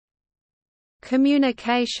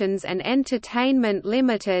Communications and Entertainment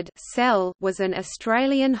Limited was an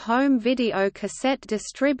Australian home video cassette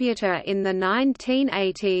distributor in the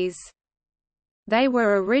 1980s. They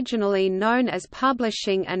were originally known as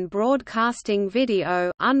Publishing and Broadcasting Video,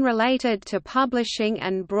 unrelated to Publishing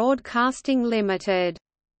and Broadcasting Limited.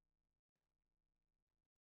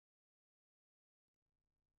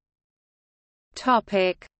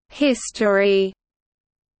 History.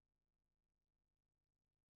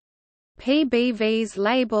 PBV's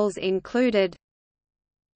labels included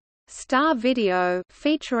Star Video,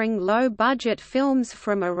 featuring low-budget films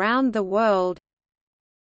from around the world;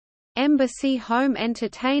 Embassy Home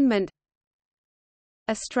Entertainment;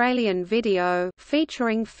 Australian Video,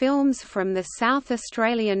 featuring films from the South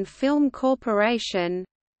Australian Film Corporation;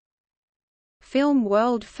 Film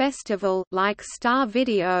World Festival, like Star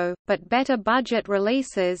Video, but better budget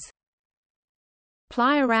releases;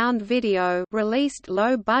 Play-Around Video, released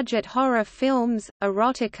low-budget horror films,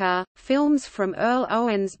 erotica, films from Earl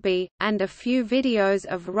Owensby, and a few videos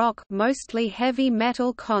of rock, mostly heavy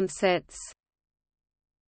metal concerts.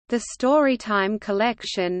 The Storytime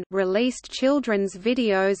Collection released children's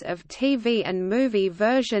videos of TV and movie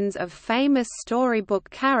versions of famous storybook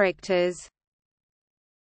characters.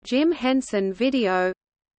 Jim Henson Video,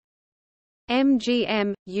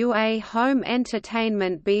 MGM, UA Home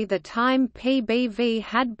Entertainment. By the time PBV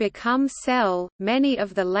had become Cell, many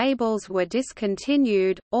of the labels were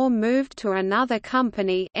discontinued, or moved to another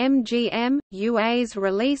company. MGM, UA's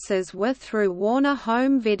releases were through Warner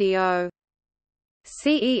Home Video.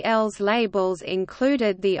 CEL's labels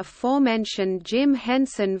included the aforementioned Jim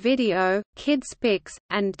Henson Video, Kidspix,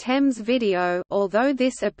 and Thames Video. Although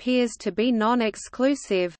this appears to be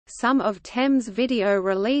non-exclusive, some of Thames Video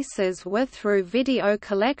releases were through Video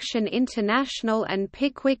Collection International and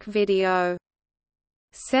Pickwick Video.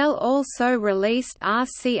 Cell also released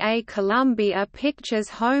RCA Columbia Pictures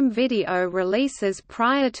home video releases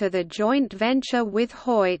prior to the joint venture with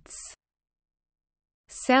Hoyts.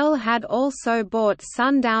 Cell had also bought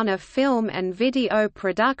Sundowner Film and Video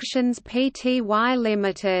Productions Pty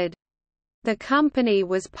Limited. The company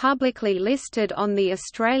was publicly listed on the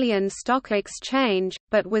Australian Stock Exchange,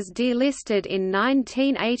 but was delisted in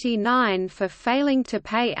 1989 for failing to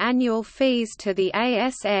pay annual fees to the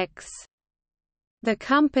ASX. The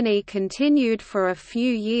company continued for a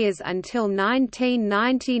few years until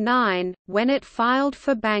 1999, when it filed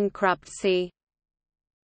for bankruptcy.